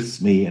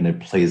interests me, and it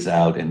plays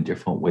out in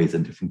different ways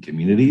in different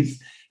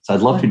communities. So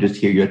I'd love to just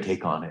hear your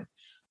take on it.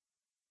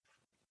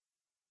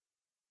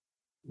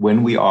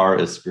 When we are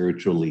a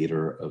spiritual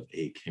leader of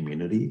a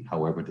community,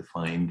 however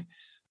defined,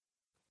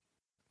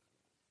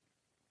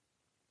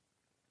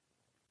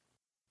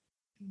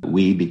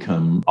 we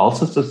become, all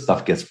sorts of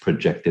stuff gets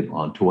projected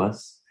onto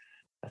us.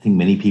 I think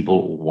many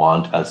people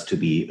want us to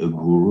be a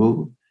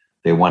guru.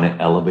 They want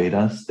to elevate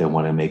us. They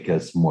want to make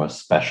us more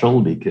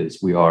special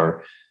because we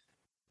are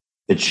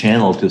a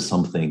channel to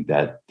something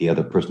that the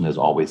other person has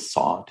always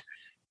sought.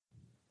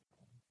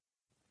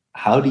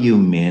 How do you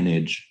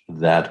manage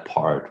that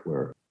part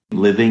where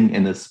living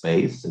in a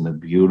space, in a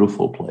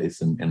beautiful place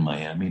in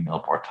Miami, in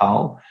El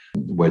Portal,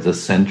 where the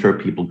center,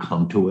 people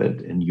come to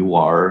it, and you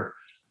are,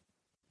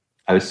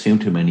 I assume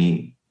to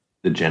many,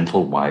 the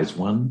gentle, wise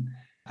one.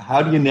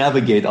 How do you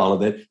navigate all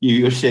of it?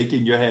 You're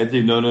shaking your head,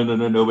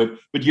 no,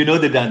 but you know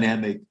the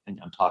dynamic, and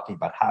I'm talking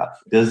about how.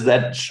 Does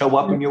that show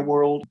up in your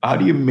world? How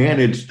do you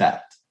manage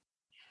that?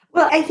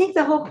 Well, I think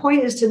the whole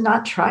point is to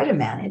not try to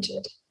manage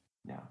it.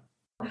 Yeah.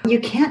 You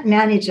can't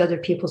manage other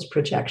people's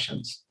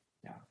projections.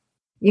 Yeah.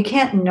 You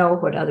can't know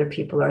what other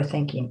people are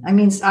thinking. I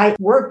mean, I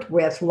worked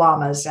with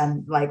lamas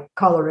and like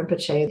Kala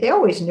Rinpoche. They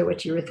always knew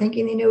what you were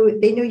thinking.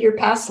 They knew your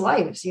past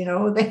lives,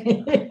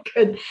 they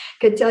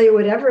could tell you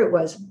whatever it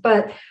was.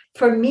 But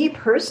for me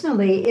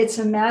personally, it's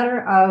a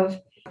matter of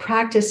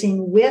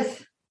practicing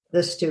with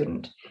the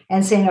student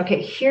and saying,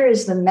 okay, here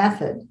is the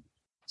method.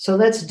 So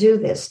let's do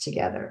this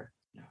together.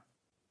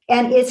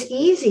 And it's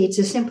easy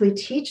to simply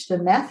teach the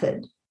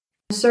method.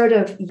 Sort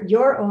of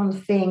your own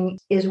thing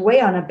is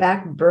way on a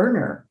back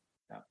burner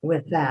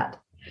with that.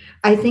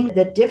 I think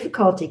the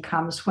difficulty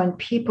comes when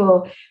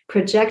people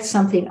project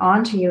something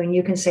onto you and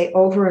you can say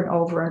over and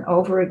over and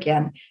over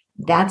again,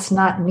 that's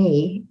not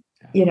me,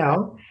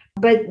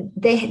 but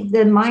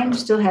the mind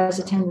still has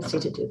a tendency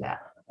to do that.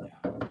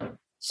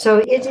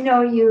 So it's,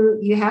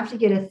 you have to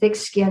get a thick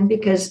skin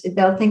because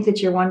they'll think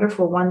that you're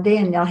wonderful one day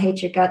and they'll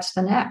hate your guts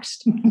the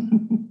next.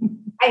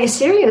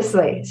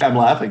 Seriously. I'm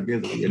laughing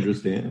because I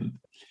understand.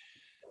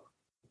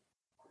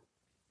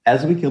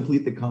 As we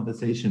complete the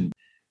conversation,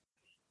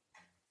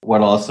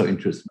 what also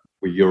interests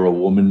me, you're a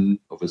woman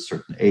of a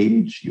certain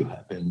age. You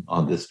have been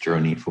on this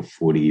journey for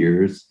 40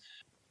 years.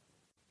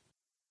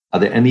 Are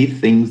there any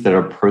things that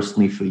are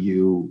personally for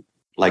you,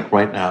 like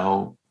right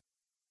now,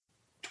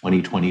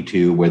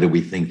 2022, whether we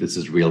think this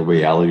is real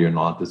reality or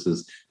not, this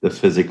is the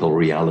physical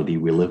reality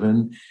we live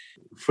in?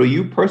 For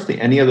you personally,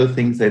 any other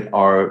things that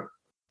are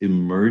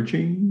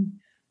emerging,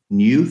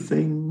 new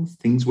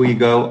things where you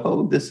go,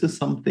 oh, this is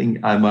something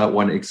I might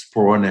want to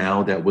explore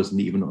now that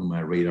wasn't even on my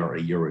radar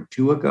a year or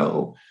two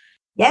ago?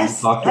 Yes.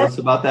 Talk to us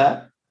about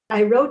that.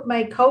 I wrote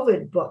my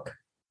COVID book.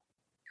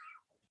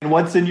 And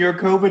what's in your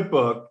COVID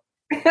book?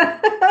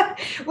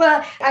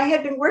 Well, I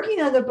had been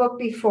working on the book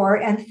before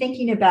and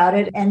thinking about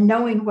it and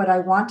knowing what I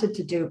wanted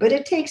to do, but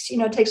it takes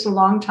a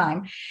long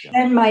time. Yeah.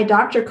 And my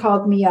doctor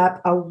called me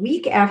up a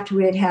week after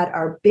we had had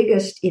our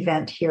biggest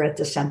event here at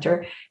the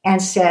center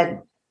and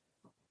said,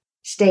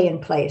 stay in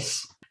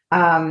place.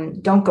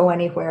 Don't go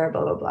anywhere,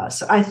 blah, blah, blah.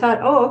 So I thought,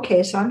 oh,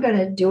 okay, so I'm going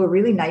to do a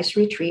really nice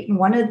retreat.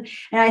 And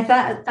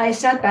I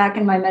sat back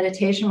in my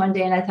meditation one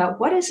day and I thought,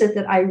 what is it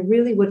that I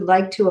really would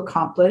like to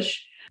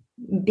accomplish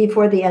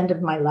before the end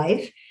of my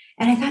life?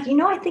 And I thought,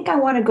 I think I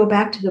want to go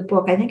back to the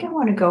book. I think I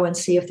want to go and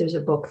see if there's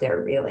a book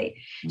there, really.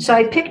 Mm-hmm. So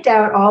I picked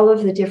out all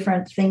of the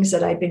different things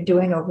that I've been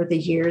doing over the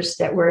years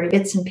that were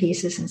bits and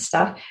pieces and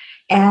stuff.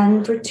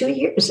 And for 2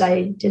 years,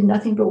 I did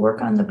nothing but work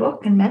on the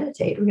book and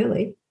meditate,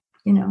 really,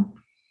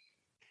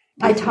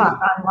 I taught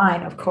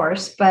online, of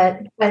course,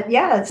 but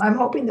yeah, I'm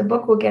hoping the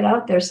book will get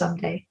out there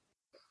someday.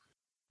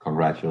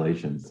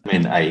 Congratulations. I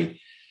mean,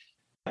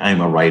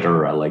 I'm a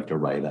writer. I like to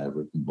write. I've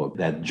written books.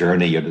 That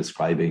journey you're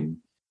describing,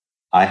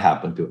 I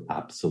happen to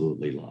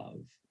absolutely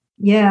love.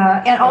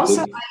 Yeah. And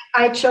also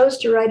I chose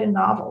to write a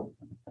novel.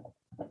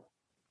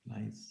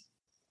 Nice.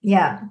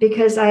 Yeah,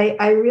 because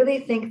I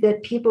really think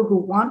that people who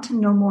want to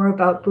know more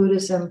about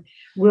Buddhism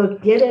will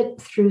get it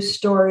through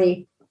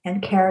story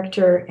and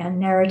character and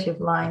narrative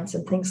lines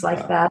and things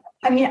like that.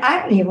 I mean,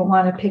 I don't even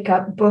want to pick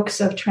up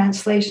books of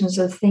translations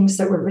of things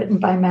that were written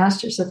by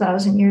masters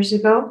 1,000 years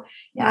ago.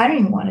 Yeah, I don't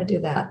even want to do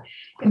that.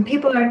 And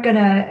people aren't going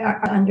to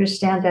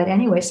understand that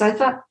anyway. So I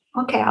thought,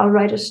 okay, I'll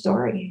write a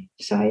story.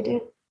 So I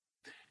did.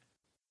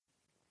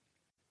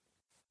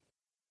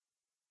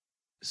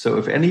 So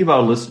if any of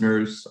our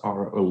listeners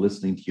are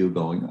listening to you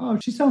going, oh,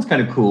 she sounds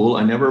kind of cool.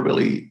 I never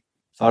really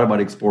thought about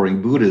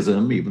exploring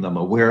Buddhism, even though I'm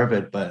aware of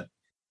it, but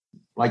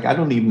like, I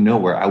don't even know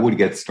where I would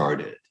get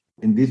started.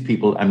 And these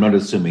people, I'm not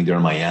assuming they're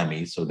in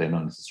Miami, so they're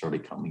not necessarily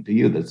coming to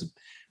you.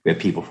 We have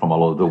people from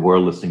all over the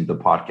world listening to the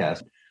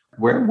podcast.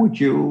 Where would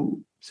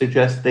you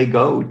suggest they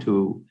go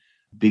to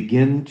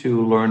begin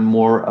to learn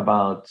more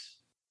about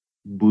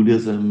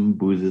Buddhism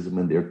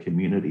in their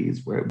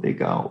communities? Where would they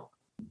go?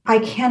 I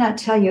cannot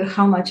tell you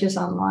how much is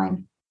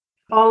online.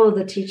 All of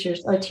the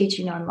teachers are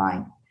teaching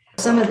online.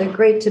 Some of the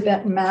great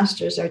Tibetan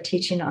masters are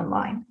teaching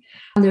online.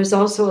 And there's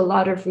also a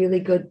lot of really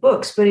good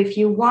books. But if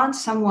you want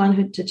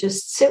someone to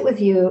just sit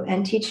with you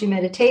and teach you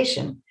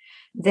meditation,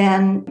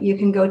 then you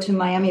can go to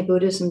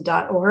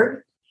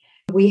miamibuddhism.org.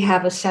 We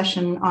have a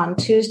session on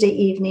Tuesday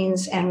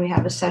evenings and we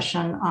have a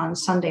session on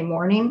Sunday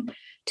morning.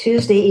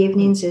 Tuesday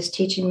evenings is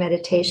teaching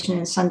meditation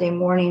and Sunday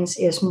mornings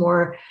is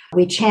more,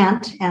 we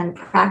chant and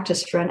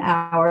practice for an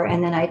hour.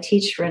 And then I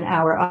teach for an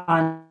hour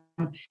on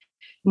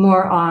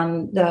more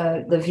on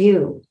the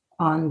view,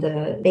 on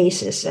the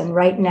basis. And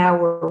right now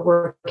we're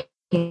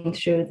working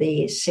through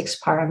the 6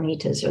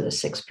 paramitas or the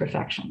 6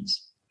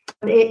 perfections.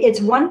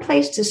 It's one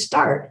place to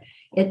start.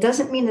 It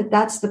doesn't mean that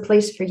that's the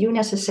place for you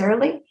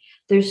necessarily.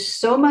 There's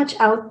so much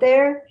out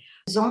there.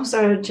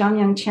 Dzongzar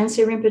Jamyang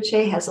Chense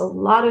Rinpoche has a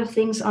lot of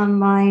things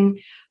online.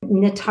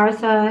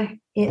 Nitartha,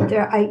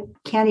 I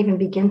can't even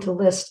begin to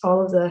list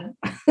all of the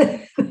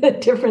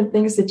different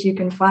things that you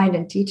can find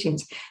in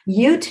teachings.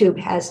 YouTube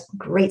has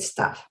great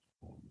stuff.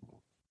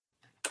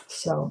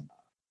 So,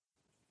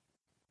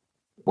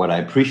 what I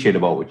appreciate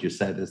about what you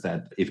said is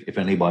that if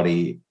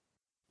anybody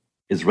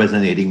is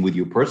resonating with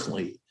you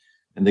personally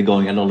and they're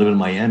going, I don't live in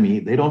Miami,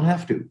 they don't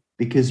have to,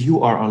 because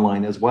you are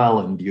online as well.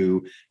 And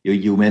you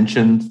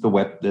mentioned the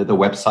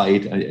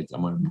website.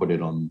 I'm going to put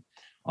it on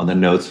the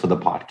notes for the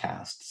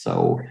podcast.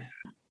 So,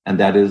 and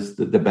that is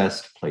the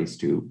best place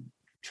to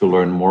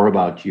learn more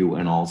about you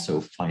and also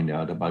find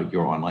out about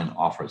your online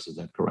offers. Is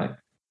that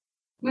correct?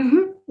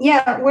 Mm-hmm.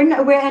 Yeah,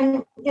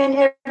 and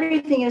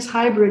everything is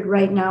hybrid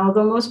right now,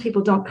 although most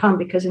people don't come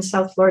because in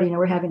South Florida,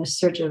 we're having a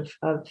surge of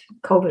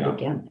COVID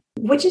again,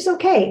 which is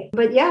okay.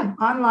 But yeah,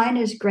 online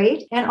is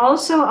great. And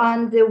also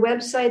on the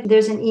website,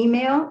 there's an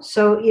email.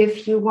 So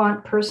if you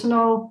want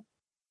personal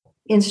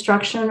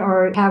instruction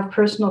or have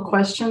personal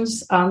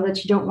questions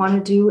that you don't want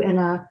to do in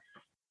a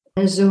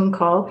Zoom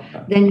call,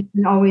 then you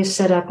can always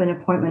set up an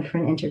appointment for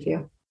an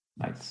interview.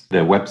 Nice. The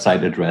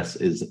website address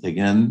is,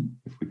 again,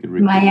 if we could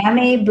repeat,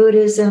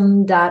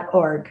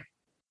 miamibuddhism.org.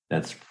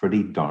 That's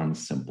pretty darn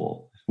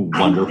simple.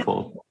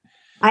 Wonderful.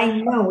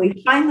 I know.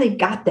 We finally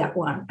got that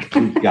one.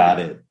 We got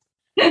it.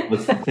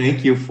 Well,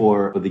 thank you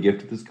for the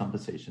gift of this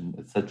conversation.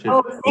 It's such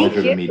a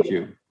pleasure to meet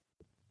you.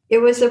 It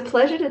was a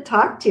pleasure to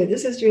talk to you.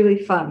 This is really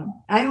fun.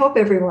 I hope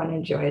everyone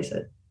enjoys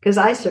it because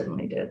I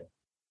certainly did.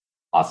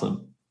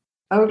 Awesome.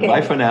 Okay.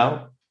 Bye for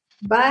now.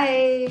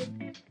 Bye.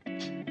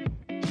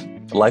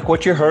 Like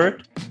what you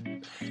heard?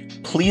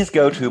 Please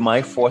go to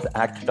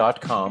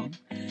myfourthact.com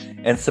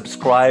and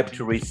subscribe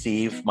to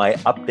receive my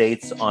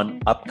updates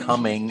on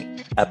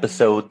upcoming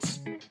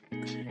episodes.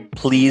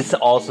 Please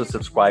also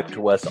subscribe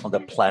to us on the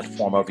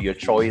platform of your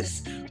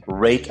choice.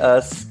 Rate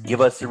us,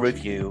 give us a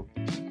review,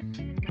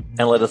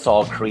 and let us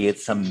all create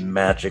some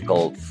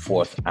magical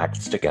fourth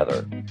acts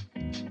together.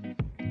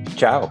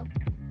 Ciao.